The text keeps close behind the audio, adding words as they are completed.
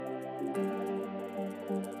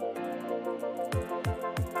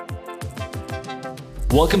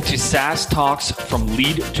Welcome to SaaS Talks from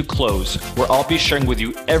Lead to Close, where I'll be sharing with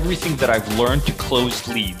you everything that I've learned to close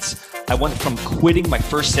leads. I went from quitting my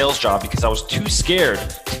first sales job because I was too scared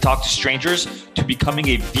to talk to strangers to becoming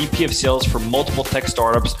a VP of sales for multiple tech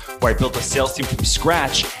startups where I built a sales team from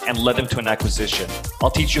scratch and led them to an acquisition.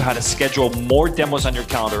 I'll teach you how to schedule more demos on your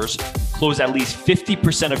calendars, close at least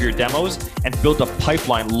 50% of your demos, and build a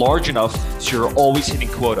pipeline large enough so you're always hitting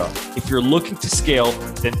quota. If you're looking to scale,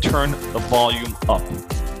 then turn the volume up.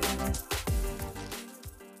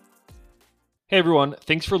 Hey everyone,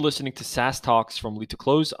 thanks for listening to SaaS Talks from Lead to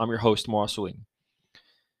Close. I'm your host, Mor Asulin.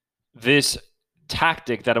 This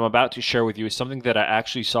tactic that I'm about to share with you is something that I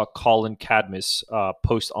actually saw Colin Cadmus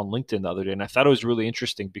post on LinkedIn the other day, and I thought it was really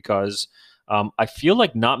interesting because I feel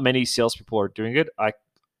like not many salespeople are doing it.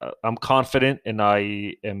 I'm confident and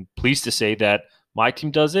I am pleased to say that my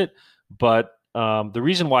team does it, but the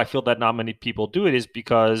reason why I feel that not many people do it is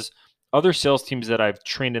because other sales teams that I've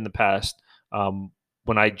trained in the past,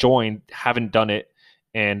 when I joined, haven't done it,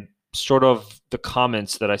 and sort of the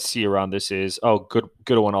comments that I see around this is, oh,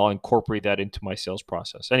 good one, I'll incorporate that into my sales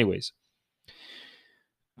process. Anyways,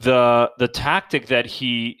 the tactic that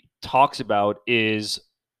he talks about is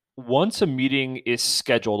once a meeting is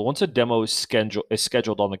scheduled, once a demo is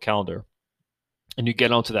scheduled on the calendar, and you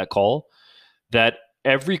get onto that call, that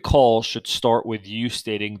every call should start with you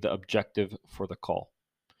stating the objective for the call.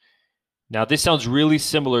 Now, this sounds really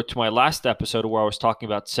similar to my last episode where I was talking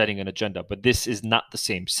about setting an agenda, but this is not the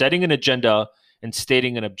same. Setting an agenda and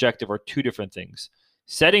stating an objective are two different things.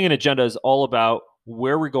 Setting an agenda is all about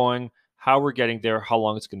where we're going, how we're getting there, how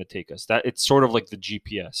long it's going to take us. That it's sort of like the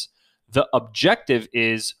GPS. The objective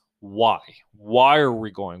is why. Why are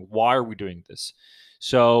we going? Why are we doing this?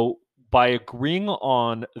 So by agreeing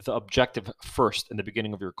on the objective first in the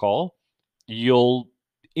beginning of your call, you'll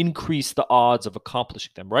increase the odds of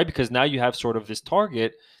accomplishing them, right? Because now you have sort of this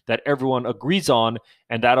target that everyone agrees on,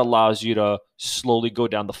 and that allows you to slowly go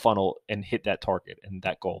down the funnel and hit that target and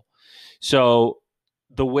that goal. So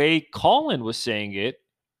the way Colin was saying it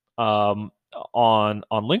on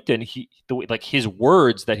LinkedIn, his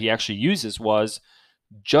words that he actually uses was,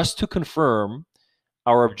 just to confirm,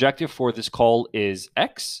 our objective for this call is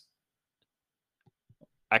X,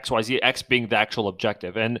 XYZ, X being the actual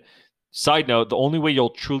objective. And side note, the only way you'll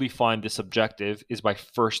truly find this objective is by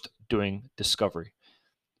first doing discovery.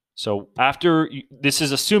 So this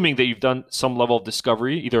is assuming that you've done some level of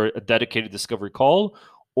discovery, either a dedicated discovery call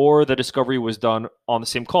or the discovery was done on the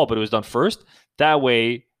same call, but it was done first. That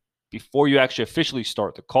way, before you actually officially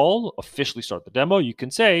start the call, officially start the demo, you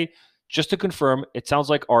can say, just to confirm, it sounds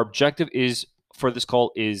like our objective for this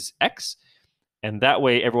call is X. And that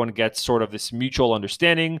way, everyone gets sort of this mutual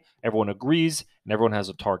understanding, everyone agrees, and everyone has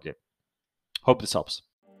a target. Hope this helps.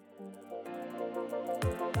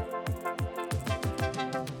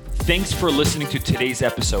 Thanks for listening to today's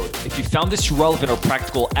episode. If you found this relevant or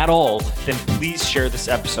practical at all, then please share this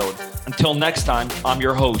episode. Until next time, I'm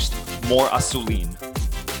your host, Mor Asulin.